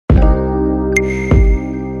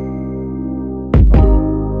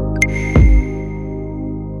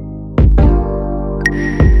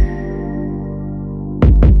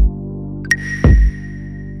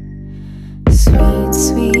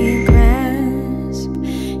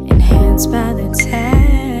by the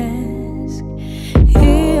task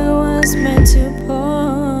he was meant to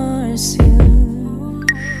pursue.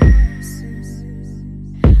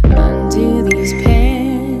 Undo these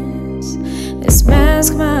pants, this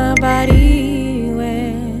mask my body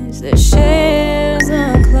wears, the shares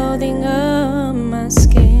of clothing of my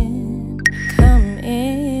skin. Come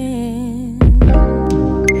in,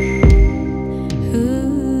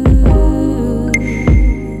 ooh,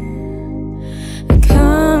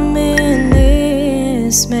 come in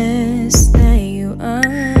this mess that you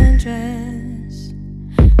undress.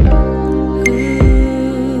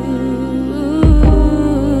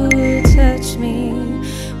 Ooh, touch me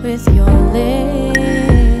with your lips.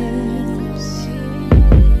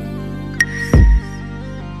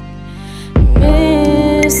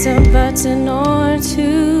 Miss a button or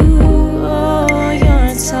two, oh,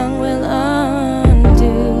 your tongue will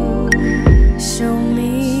undo. Show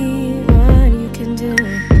me what you can do,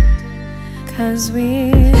 'cause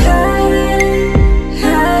we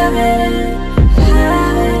have it,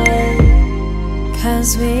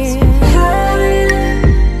 'cause we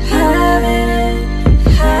have it,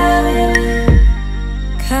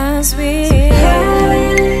 'cause we have it,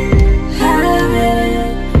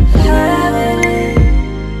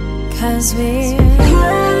 'cause we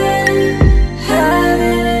have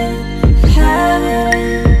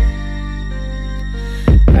it.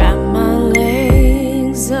 Wrap my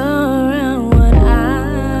legs around what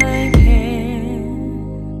I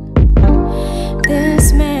can.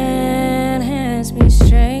 This man has me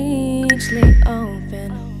strangely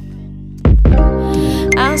open.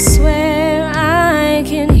 I swear I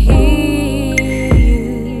can hear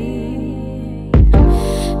you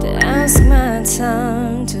to ask my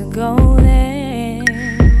tongue to go there.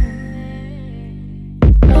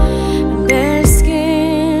 Bare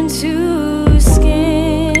skin to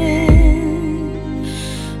skin,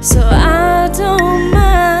 so I don't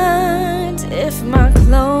mind if my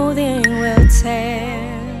clothing will tear.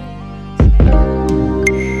 I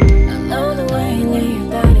love the way you lay your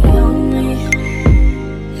body on me.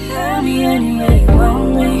 Have me anywhere you want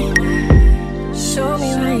me. Show me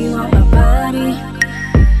where you want my body.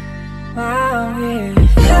 Wow, yeah.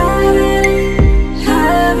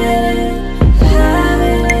 Have it,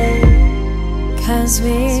 'cause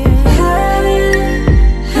we have it,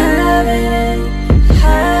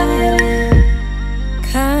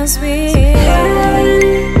 'cause we have it,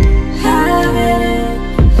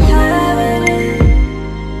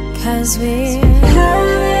 'cause we have it,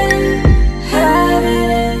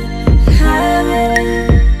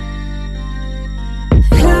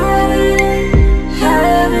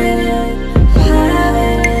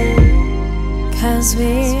 'cause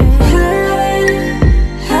we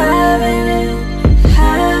have it,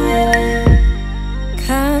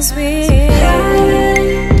 'cause we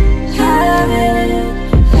have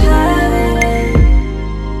it,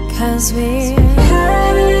 'cause we